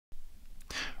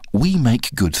We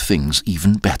make good things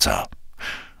even better.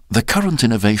 The current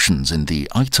innovations in the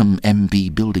Item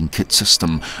MB building kit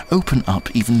system open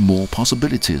up even more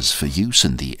possibilities for use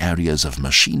in the areas of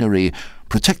machinery,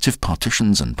 protective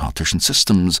partitions and partition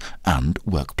systems, and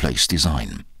workplace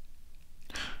design.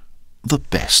 The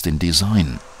best in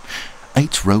design.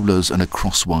 8 rollers and a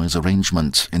crosswise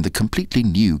arrangement in the completely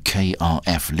new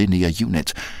KRF linear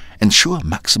unit ensure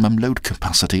maximum load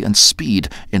capacity and speed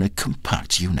in a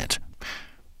compact unit.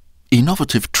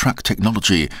 Innovative track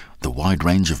technology, the wide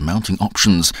range of mounting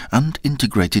options and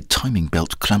integrated timing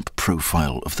belt clamp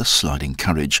profile of the sliding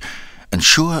carriage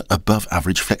ensure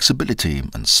above-average flexibility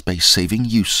and space-saving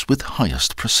use with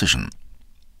highest precision.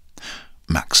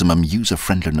 Maximum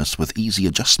user-friendliness with easy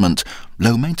adjustment,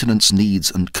 low maintenance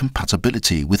needs and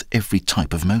compatibility with every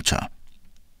type of motor.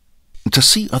 To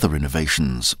see other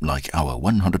innovations like our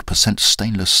 100%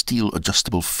 stainless steel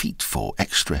adjustable feet for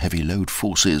extra heavy load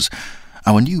forces,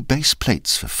 our new base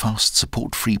plates for fast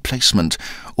support-free placement,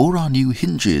 or our new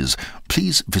hinges,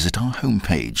 please visit our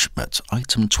homepage at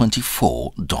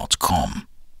item24.com.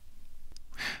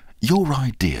 Your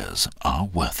ideas are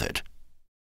worth it.